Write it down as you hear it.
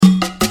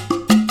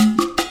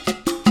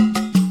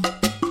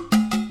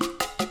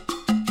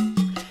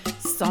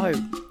So,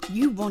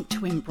 you want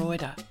to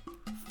embroider.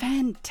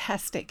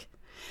 Fantastic.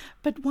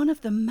 But one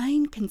of the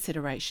main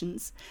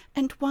considerations,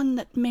 and one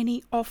that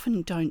many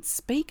often don't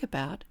speak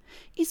about,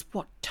 is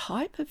what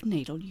type of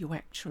needle you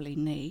actually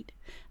need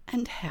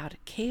and how to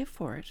care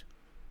for it.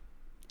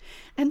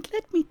 And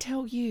let me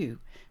tell you,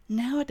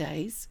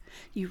 nowadays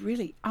you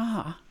really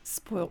are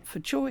spoilt for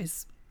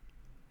choice.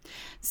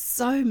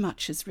 So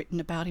much is written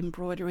about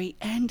embroidery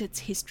and its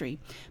history,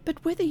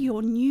 but whether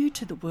you're new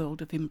to the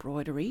world of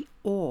embroidery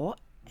or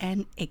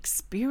an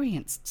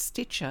experienced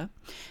stitcher,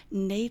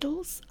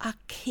 needles are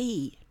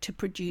key to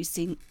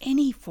producing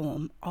any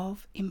form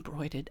of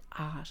embroidered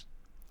art.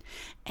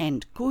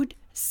 And good,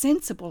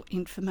 sensible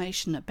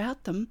information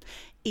about them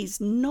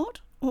is not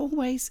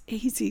always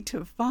easy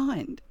to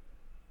find.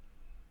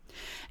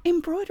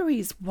 Embroidery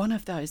is one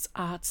of those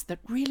arts that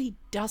really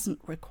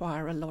doesn't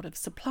require a lot of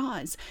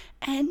supplies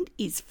and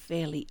is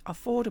fairly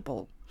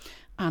affordable.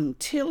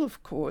 Until,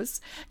 of course,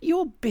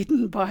 you're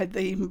bitten by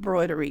the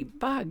embroidery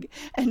bug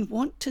and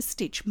want to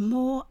stitch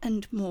more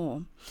and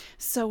more.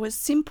 So a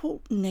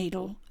simple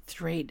needle,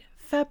 thread,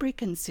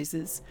 fabric and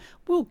scissors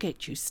will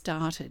get you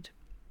started.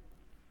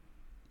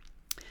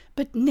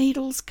 But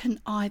needles can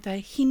either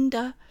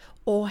hinder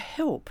or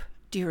help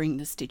during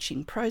the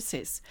stitching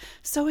process,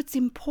 so it's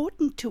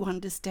important to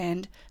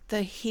understand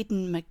the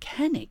hidden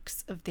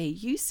mechanics of their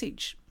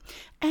usage.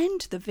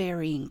 And the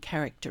varying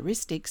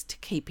characteristics to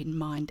keep in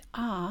mind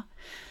are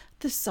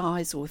the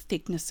size or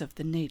thickness of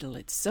the needle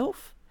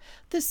itself,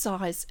 the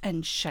size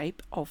and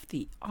shape of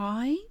the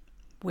eye,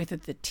 whether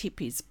the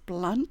tip is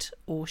blunt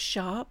or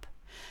sharp,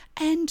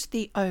 and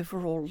the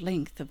overall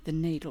length of the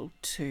needle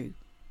too.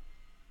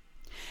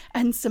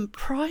 And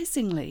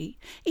surprisingly,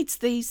 it's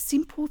these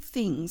simple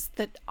things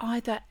that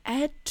either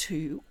add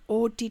to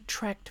or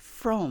detract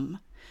from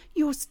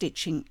your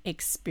stitching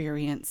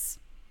experience.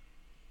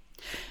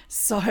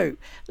 So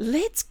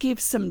let's give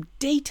some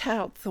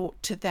detailed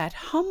thought to that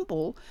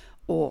humble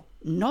or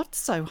not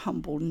so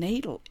humble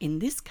needle in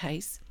this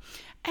case,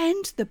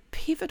 and the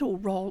pivotal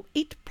role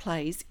it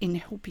plays in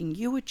helping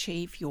you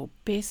achieve your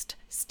best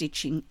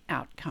stitching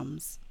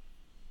outcomes.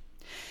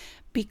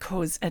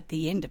 Because at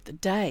the end of the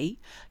day,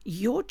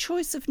 your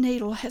choice of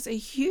needle has a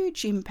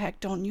huge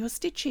impact on your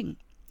stitching.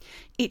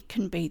 It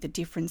can be the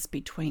difference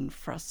between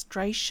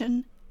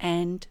frustration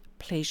and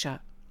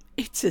pleasure.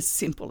 It's as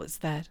simple as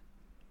that.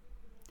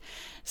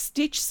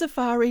 Stitch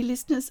Safari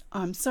listeners,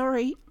 I'm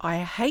sorry, I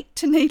hate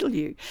to needle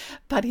you,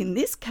 but in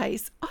this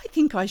case I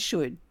think I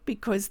should,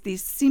 because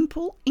this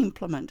simple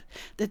implement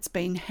that's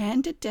been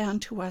handed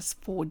down to us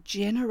for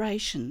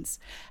generations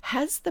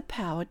has the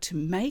power to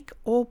make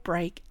or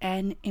break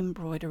an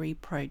embroidery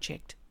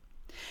project.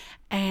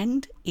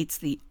 And it's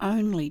the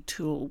only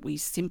tool we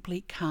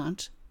simply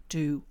can't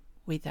do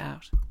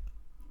without.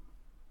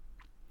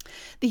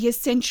 The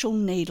essential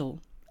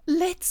needle.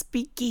 Let's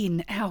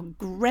begin our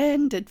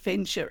grand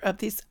adventure of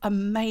this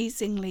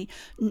amazingly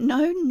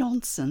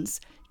no-nonsense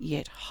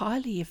yet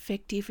highly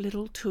effective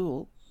little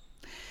tool.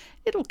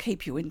 It'll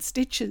keep you in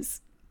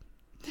stitches.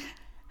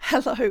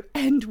 Hello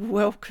and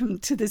welcome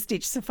to the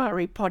Stitch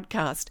Safari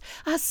podcast,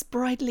 a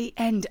sprightly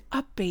and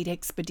upbeat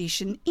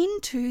expedition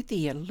into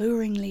the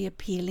alluringly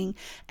appealing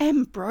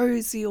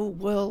ambrosial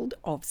world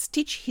of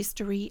stitch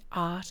history,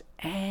 art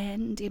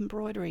and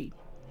embroidery.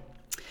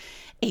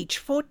 Each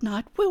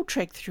fortnight we'll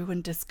trek through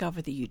and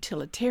discover the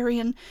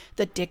utilitarian,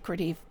 the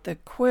decorative, the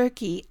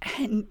quirky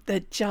and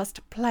the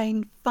just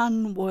plain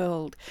fun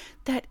world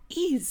that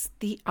is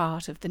the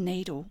art of the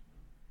needle.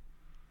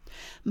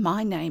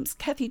 My name's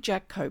Kathy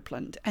Jack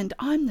Copeland and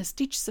I'm the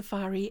Stitch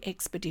Safari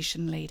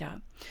Expedition Leader.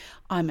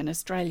 I'm an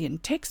Australian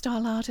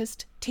textile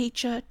artist,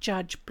 teacher,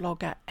 judge,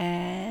 blogger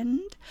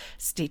and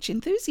stitch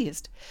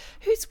enthusiast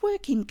whose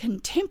work in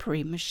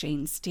contemporary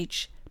machine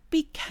stitch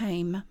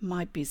became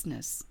my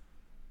business.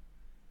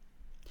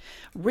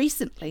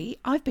 Recently,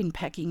 I've been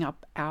packing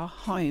up our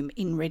home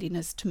in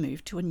readiness to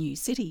move to a new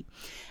city,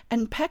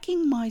 and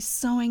packing my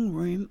sewing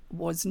room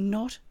was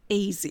not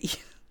easy.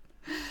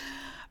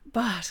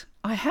 But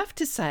I have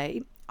to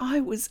say,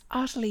 I was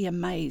utterly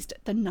amazed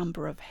at the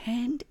number of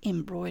hand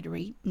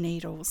embroidery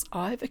needles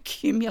I've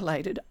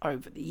accumulated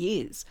over the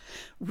years.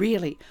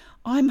 Really,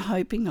 I'm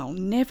hoping I'll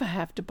never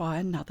have to buy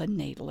another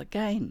needle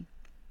again.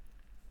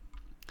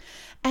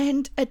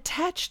 And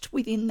attached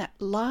within that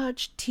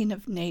large tin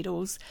of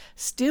needles,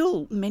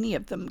 still many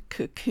of them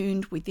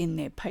cocooned within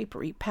their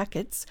papery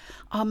packets,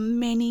 are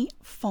many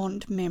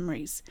fond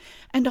memories.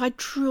 And I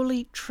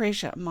truly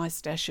treasure my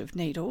stash of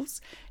needles.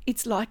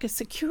 It's like a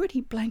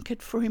security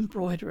blanket for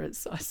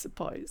embroiderers, I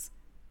suppose.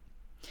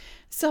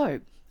 So,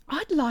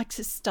 I'd like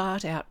to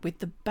start out with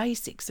the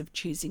basics of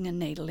choosing a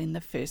needle in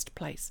the first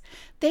place,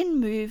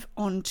 then move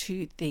on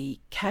to the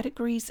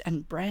categories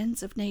and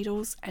brands of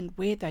needles and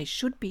where they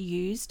should be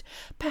used,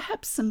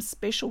 perhaps some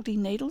specialty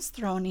needles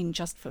thrown in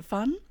just for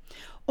fun,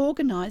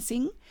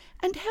 organising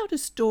and how to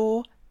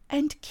store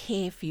and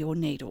care for your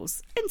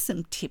needles, and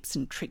some tips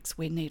and tricks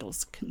where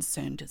needles are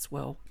concerned as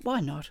well. Why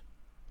not?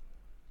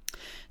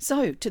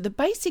 So, to the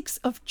basics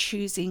of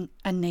choosing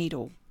a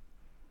needle.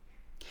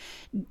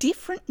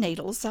 Different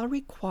needles are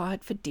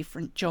required for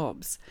different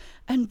jobs,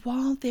 and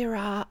while there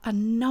are a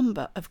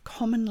number of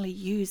commonly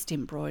used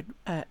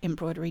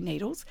embroidery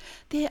needles,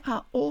 there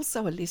are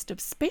also a list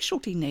of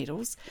specialty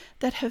needles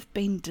that have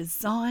been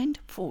designed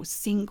for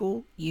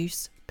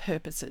single-use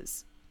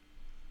purposes.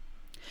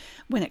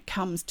 When it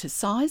comes to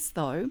size,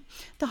 though,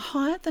 the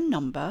higher the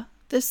number,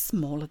 the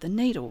smaller the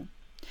needle.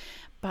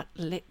 But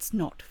let's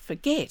not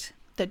forget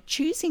that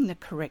choosing the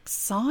correct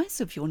size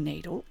of your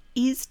needle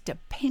is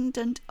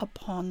dependent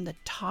upon the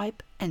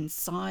type and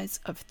size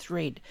of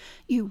thread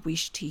you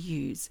wish to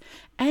use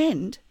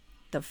and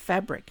the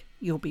fabric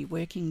you'll be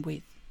working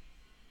with.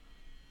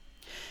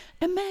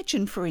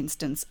 Imagine, for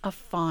instance, a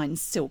fine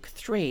silk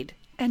thread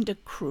and a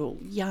crewel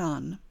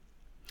yarn.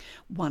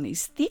 One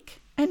is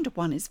thick and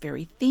one is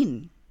very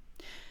thin.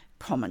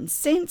 Common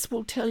sense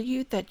will tell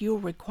you that you'll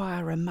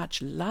require a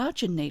much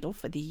larger needle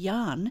for the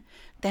yarn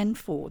than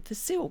for the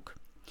silk.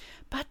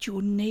 But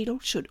your needle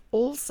should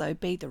also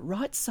be the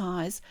right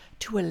size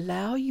to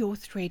allow your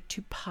thread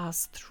to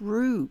pass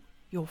through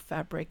your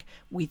fabric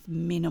with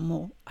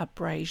minimal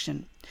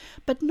abrasion,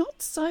 but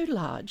not so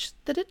large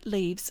that it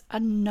leaves a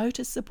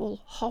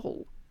noticeable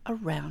hole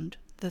around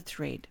the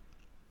thread.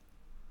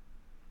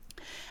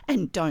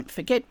 And don't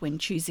forget, when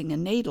choosing a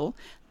needle,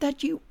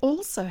 that you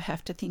also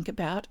have to think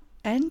about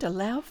and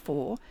allow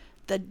for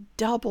the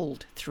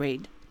doubled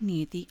thread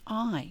near the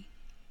eye.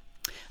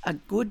 A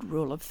good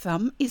rule of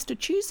thumb is to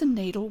choose a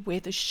needle where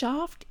the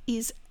shaft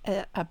is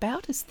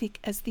about as thick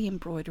as the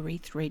embroidery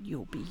thread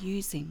you'll be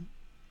using.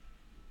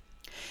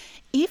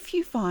 If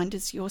you find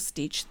as your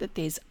stitch that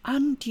there's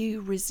undue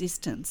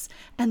resistance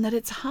and that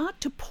it's hard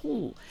to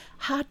pull,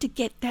 hard to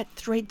get that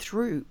thread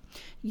through,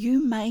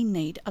 you may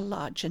need a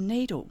larger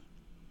needle.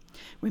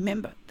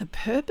 Remember, the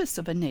purpose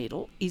of a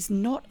needle is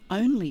not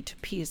only to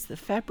pierce the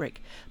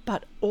fabric,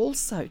 but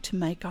also to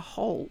make a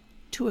hole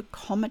to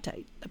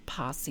accommodate the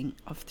passing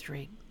of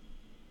thread.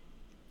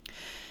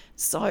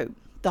 So,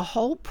 the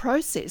whole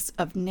process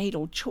of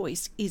needle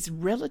choice is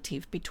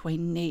relative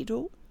between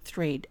needle,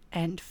 thread,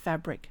 and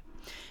fabric.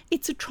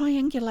 It's a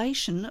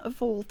triangulation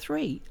of all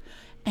three,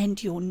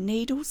 and your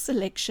needle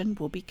selection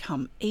will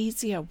become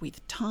easier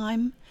with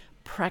time,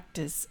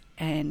 practice,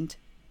 and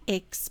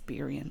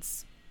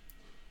experience.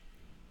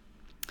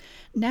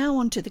 Now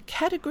on to the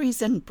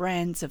categories and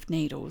brands of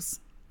needles.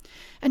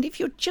 And if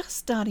you're just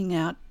starting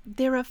out,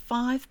 there are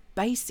 5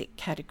 basic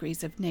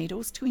categories of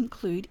needles to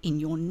include in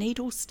your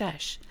needle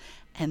stash,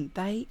 and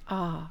they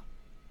are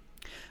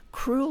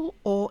crewel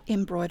or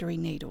embroidery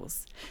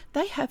needles.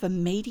 They have a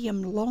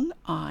medium long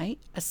eye,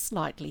 a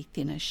slightly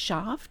thinner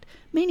shaft,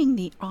 meaning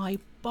the eye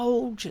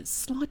bulges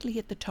slightly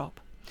at the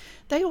top.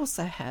 They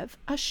also have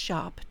a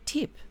sharp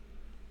tip.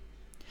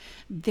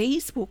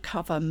 These will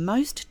cover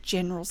most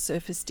general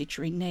surface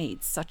stitchery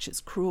needs, such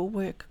as crewel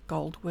work,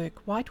 gold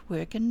work, white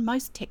work, and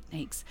most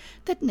techniques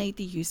that need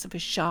the use of a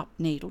sharp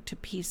needle to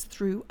pierce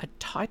through a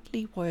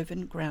tightly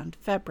woven ground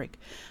fabric,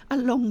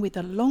 along with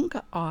a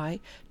longer eye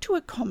to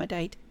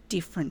accommodate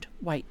different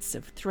weights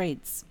of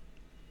threads.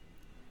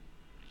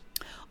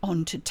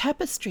 On to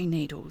tapestry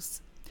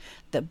needles.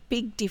 The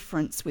big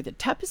difference with a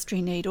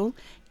tapestry needle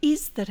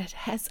is that it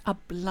has a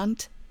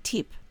blunt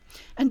tip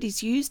and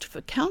is used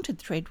for counted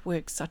thread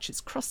work such as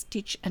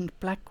cross-stitch and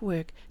black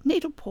work,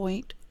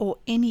 needlepoint, or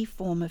any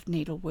form of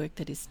needlework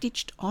that is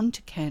stitched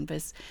onto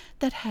canvas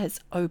that has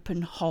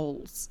open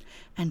holes.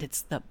 And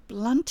it's the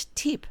blunt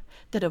tip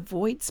that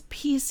avoids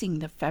piercing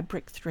the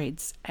fabric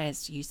threads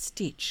as you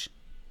stitch.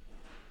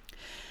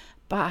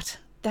 But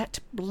that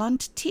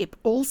blunt tip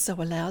also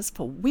allows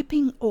for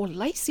whipping or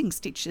lacing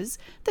stitches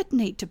that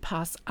need to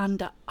pass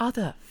under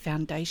other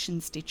foundation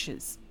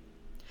stitches.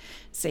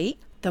 See,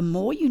 the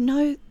more you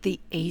know, the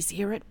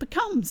easier it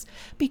becomes,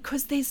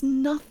 because there's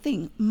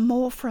nothing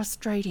more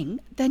frustrating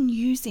than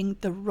using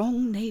the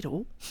wrong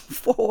needle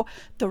for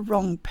the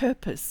wrong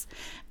purpose.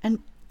 And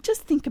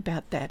just think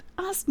about that.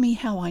 Ask me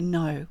how I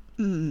know.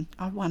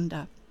 I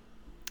wonder.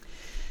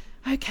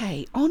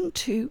 Okay, on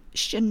to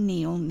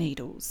chenille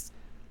needles.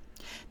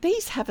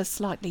 These have a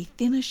slightly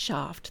thinner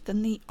shaft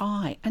than the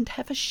eye and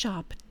have a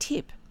sharp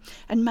tip,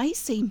 and may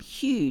seem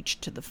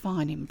huge to the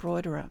fine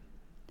embroiderer.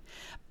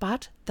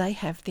 But they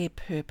have their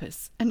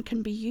purpose and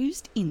can be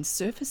used in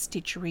surface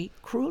stitchery,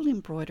 crewel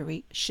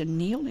embroidery,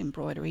 chenille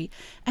embroidery,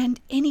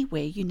 and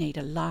anywhere you need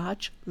a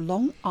large,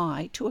 long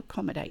eye to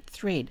accommodate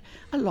thread,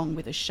 along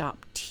with a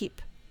sharp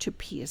tip to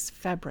pierce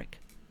fabric.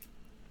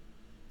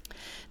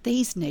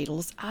 These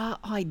needles are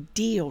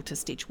ideal to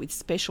stitch with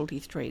specialty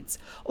threads,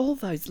 all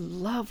those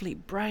lovely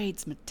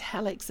braids,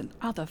 metallics, and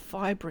other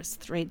fibrous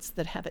threads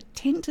that have a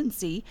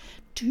tendency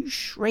to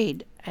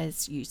shred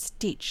as you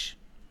stitch.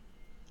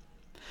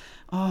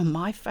 Oh,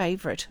 my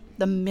favourite,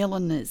 the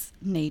milliner's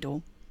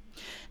needle.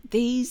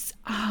 These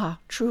are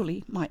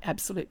truly my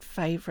absolute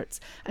favourites,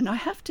 and I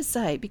have to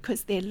say,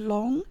 because they're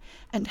long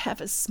and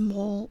have a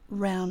small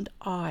round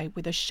eye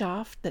with a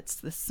shaft that's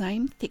the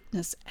same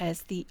thickness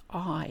as the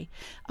eye,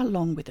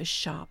 along with a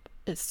sharp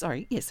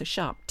a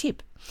sharp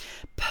tip.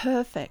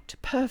 Perfect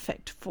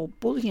for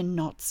bullion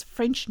knots,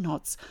 French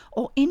knots,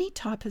 or any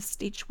type of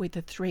stitch where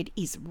the thread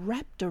is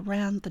wrapped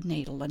around the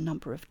needle a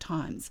number of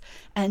times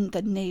and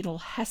the needle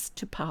has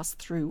to pass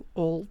through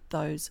all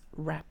those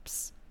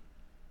wraps.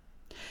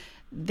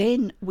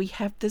 Then we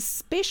have the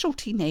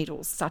specialty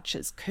needles, such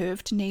as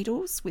curved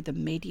needles with a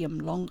medium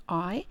long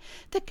eye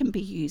that can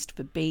be used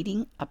for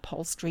beading,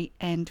 upholstery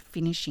and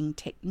finishing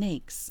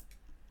techniques.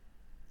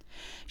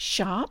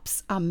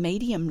 Sharps are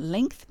medium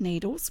length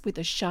needles with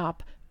a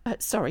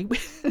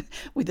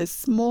with a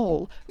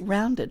small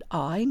rounded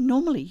eye,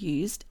 normally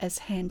used as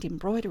hand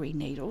embroidery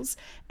needles,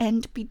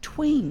 and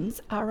betweens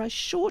are a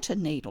shorter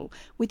needle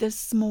with a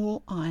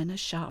small eye and a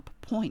sharp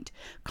point,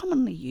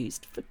 commonly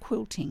used for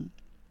quilting.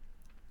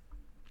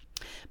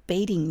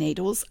 Beading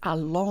needles are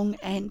long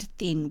and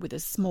thin with a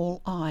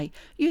small eye,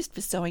 used for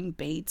sewing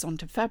beads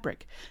onto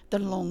fabric. The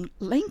long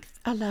length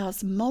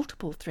allows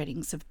multiple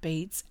threadings of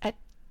beads at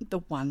the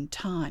one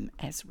time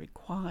as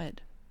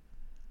required.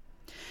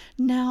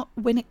 Now,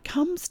 when it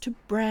comes to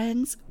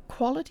brands,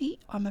 quality,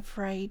 I'm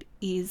afraid,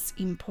 is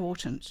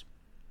important.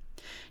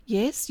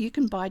 Yes, you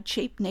can buy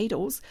cheap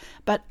needles,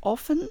 but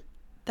often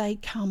they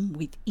come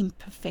with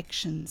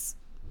imperfections.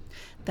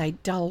 They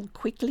dull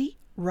quickly,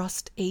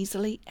 rust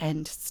easily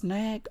and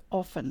snag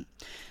often.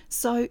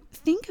 So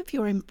think of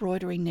your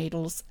embroidery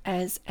needles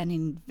as an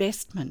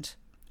investment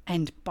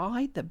and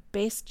buy the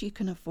best you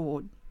can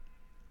afford.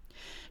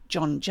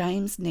 John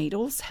James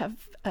needles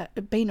have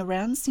been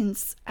around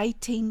since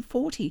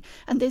 1840,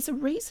 and there's a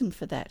reason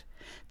for that.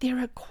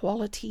 They're a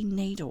quality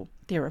needle.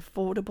 They're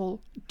affordable,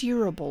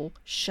 durable,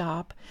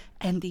 sharp,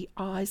 and the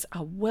eyes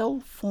are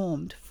well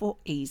formed for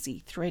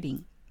easy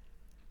threading.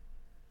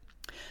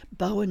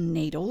 Bowen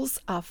needles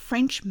are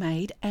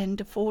French-made and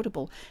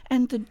affordable,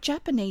 and the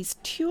Japanese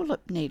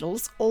tulip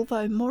needles,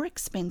 although more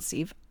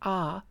expensive,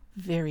 are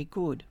very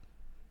good.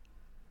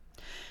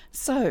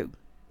 So,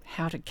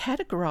 how to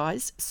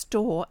categorise,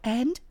 store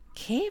and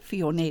care for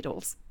your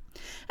needles.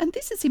 And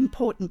this is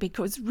important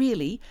because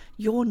really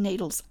your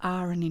needles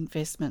are an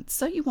investment,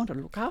 so you want to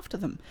look after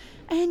them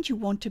and you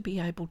want to be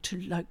able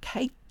to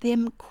locate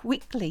them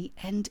quickly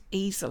and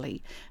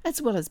easily,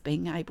 as well as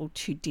being able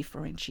to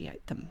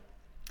differentiate them.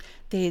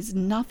 There's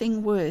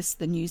nothing worse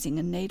than using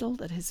a needle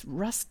that has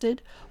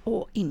rusted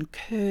or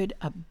incurred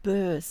a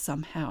burr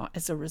somehow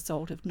as a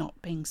result of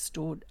not being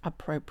stored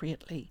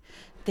appropriately,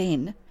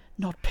 then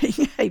not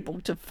being able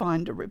to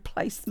find a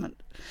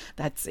replacement.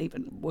 That's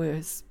even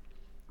worse.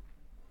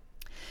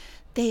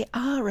 There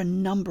are a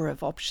number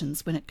of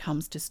options when it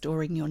comes to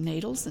storing your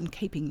needles and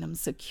keeping them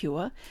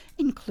secure,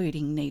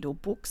 including needle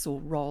books or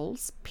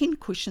rolls, pin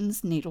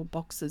cushions, needle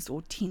boxes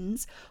or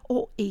tins,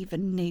 or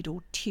even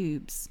needle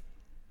tubes.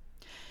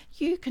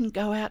 You can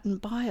go out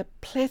and buy a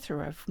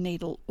plethora of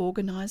needle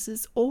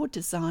organisers or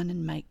design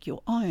and make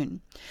your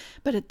own.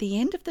 But at the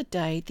end of the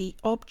day, the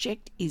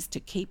object is to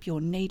keep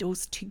your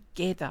needles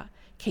together,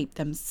 keep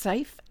them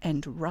safe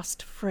and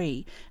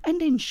rust-free,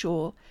 and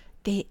ensure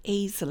they're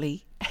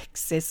easily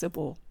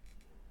accessible.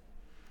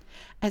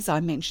 As I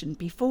mentioned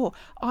before,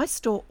 I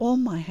store all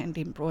my hand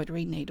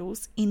embroidery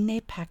needles in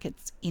their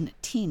packets in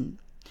a tin.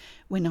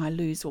 When I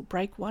lose or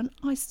break one,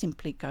 I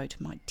simply go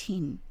to my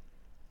tin.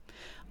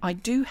 I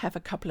do have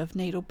a couple of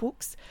needle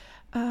books,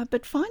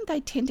 but find they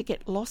tend to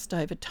get lost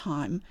over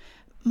time.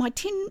 My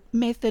tin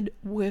method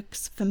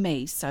works for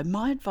me, so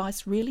my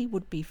advice really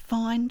would be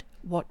find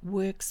what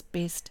works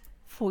best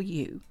for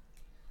you.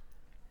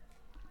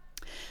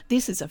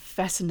 This is a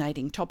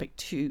fascinating topic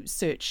to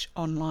search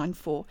online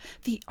for.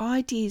 The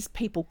ideas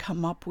people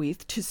come up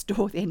with to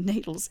store their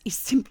needles is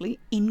simply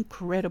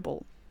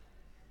incredible.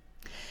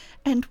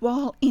 And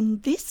while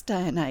in this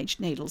day and age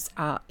needles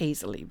are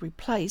easily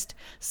replaced,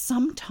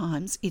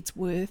 sometimes it's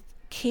worth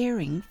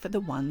caring for the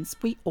ones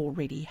we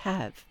already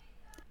have.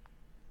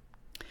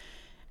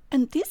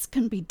 And this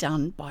can be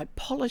done by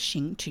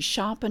polishing to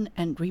sharpen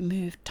and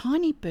remove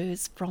tiny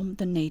burrs from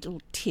the needle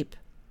tip.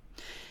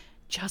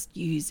 Just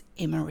use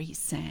emery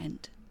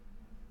sand.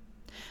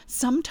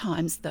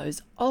 Sometimes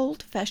those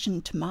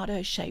old-fashioned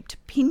tomato-shaped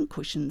pin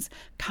cushions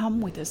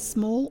come with a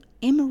small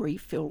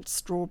emery-filled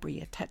strawberry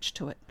attached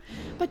to it.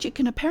 But you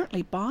can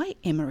apparently buy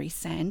emery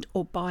sand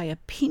or buy a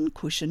pin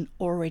cushion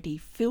already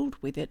filled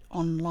with it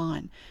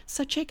online,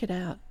 so check it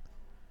out.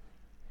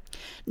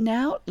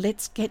 Now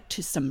let's get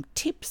to some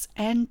tips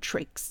and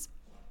tricks.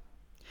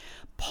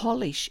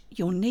 Polish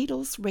your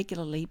needles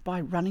regularly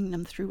by running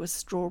them through a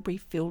strawberry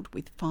filled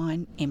with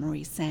fine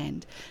emery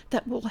sand.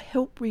 That will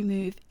help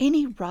remove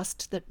any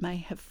rust that may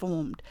have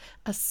formed,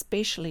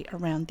 especially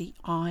around the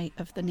eye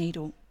of the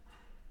needle.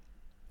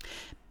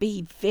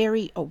 Be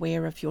very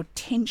aware of your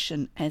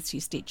tension as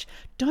you stitch.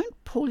 Don't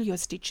pull your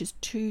stitches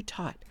too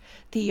tight.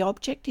 The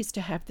object is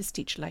to have the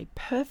stitch lay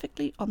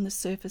perfectly on the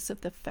surface of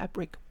the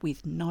fabric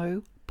with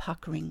no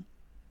puckering.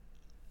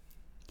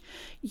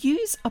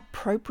 Use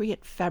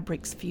appropriate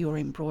fabrics for your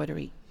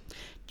embroidery.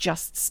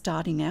 Just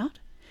starting out,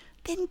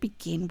 then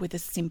begin with a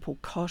simple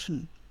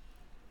cotton.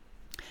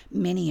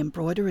 Many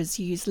embroiderers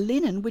use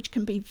linen, which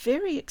can be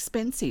very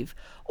expensive,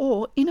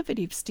 or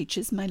innovative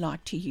stitchers may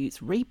like to use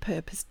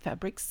repurposed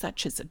fabrics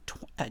such as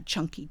a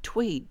chunky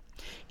tweed.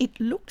 It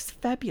looks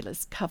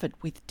fabulous covered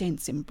with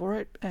dense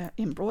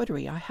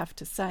embroidery, I have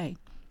to say.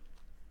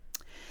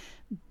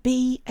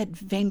 Be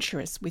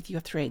adventurous with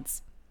your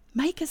threads.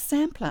 Make a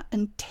sampler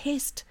and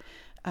test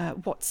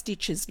what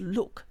stitches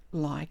look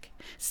like,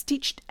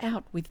 stitched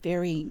out with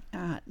varying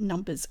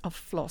numbers of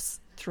floss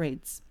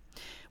threads,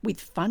 with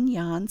fun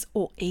yarns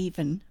or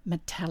even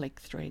metallic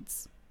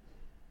threads.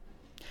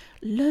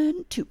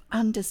 Learn to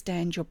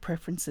understand your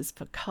preferences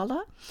for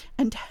colour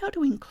and how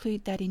to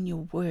include that in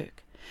your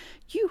work.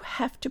 You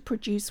have to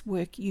produce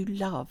work you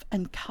love,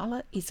 and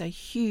colour is a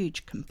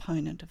huge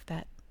component of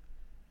that.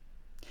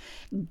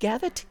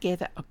 Gather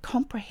together a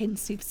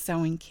comprehensive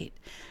sewing kit.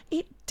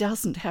 It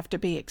doesn't have to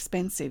be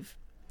expensive.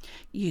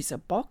 Use a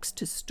box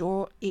to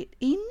store it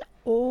in,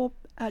 or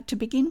to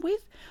begin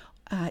with.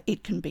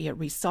 It can be a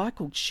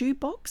recycled shoe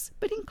box,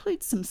 but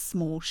includes some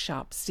small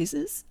sharp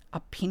scissors, a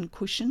pin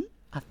cushion,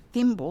 a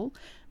thimble,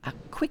 a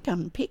quick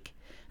unpick,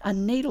 a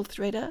needle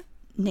threader,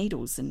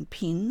 needles and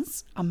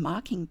pins, a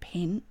marking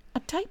pen, a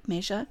tape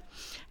measure,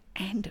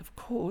 and of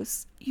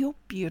course your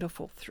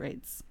beautiful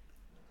threads.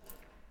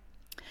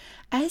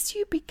 As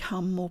you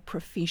become more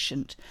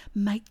proficient,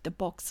 make the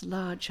box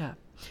larger.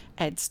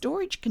 Add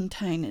storage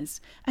containers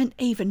and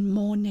even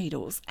more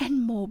needles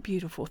and more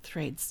beautiful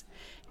threads.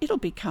 It'll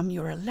become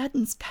your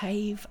Aladdin's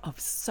cave of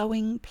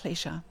sewing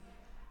pleasure.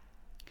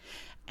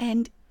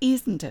 And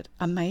isn't it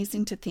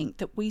amazing to think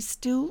that we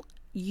still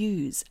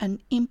use an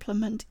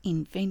implement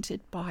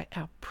invented by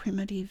our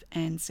primitive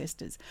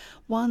ancestors,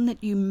 one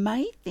that you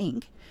may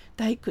think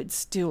they could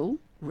still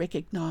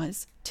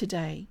recognise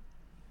today?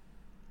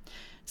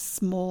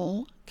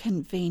 Small,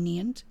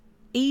 convenient,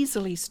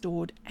 easily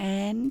stored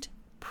and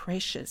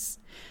precious.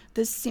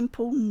 The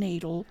simple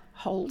needle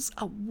holds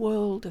a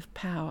world of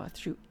power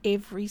through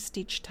every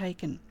stitch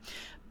taken,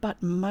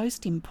 but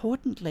most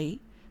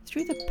importantly,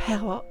 through the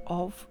power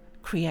of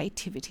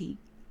creativity.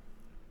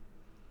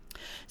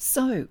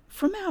 So,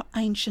 from our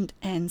ancient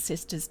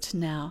ancestors to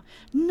now,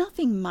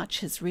 nothing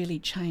much has really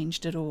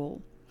changed at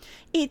all.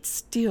 It's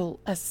still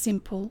a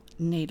simple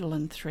needle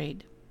and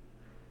thread.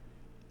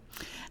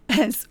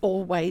 As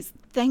always,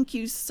 thank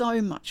you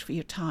so much for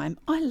your time.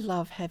 I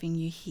love having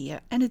you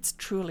here, and it's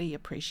truly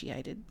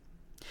appreciated.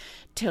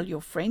 Tell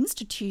your friends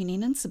to tune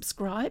in and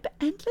subscribe,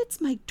 and let's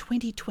make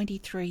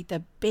 2023 the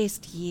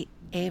best year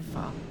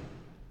ever.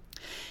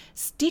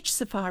 Stitch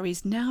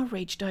Safari's now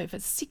reached over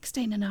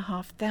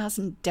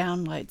 16,500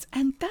 downloads,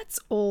 and that's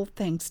all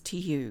thanks to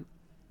you.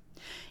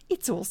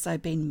 It's also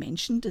been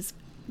mentioned as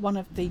one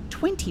of the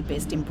 20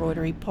 best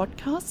embroidery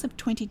podcasts of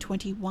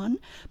 2021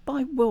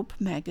 by Whelp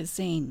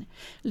magazine,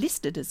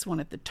 listed as one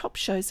of the top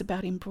shows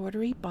about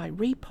embroidery by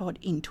Repod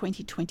in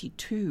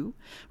 2022,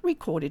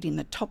 recorded in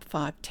the top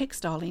 5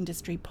 textile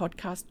industry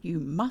podcast you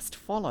must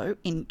follow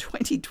in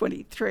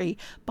 2023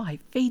 by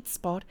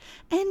FeedSpot,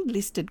 and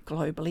listed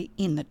globally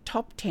in the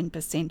top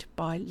 10%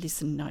 by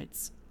Listen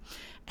Notes.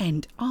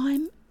 And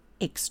I'm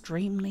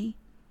extremely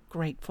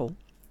grateful.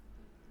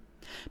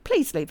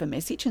 Please leave a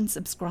message and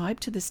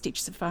subscribe to the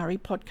Stitch Safari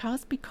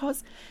podcast,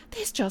 because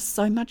there's just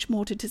so much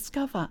more to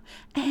discover,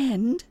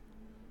 and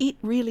it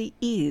really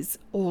is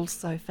all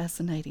so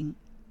fascinating.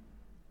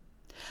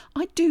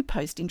 I do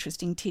post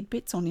interesting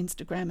tidbits on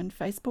Instagram and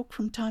Facebook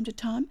from time to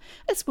time,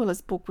 as well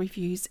as book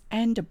reviews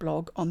and a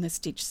blog on the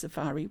Stitch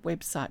Safari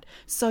website,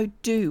 so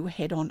do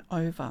head on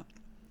over.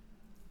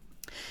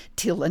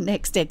 Till the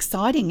next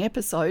exciting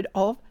episode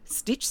of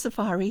Stitch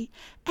Safari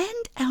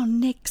and our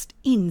next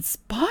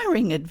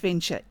inspiring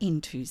adventure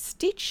into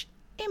stitch,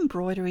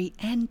 embroidery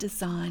and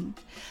design.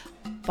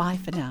 Bye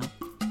for now.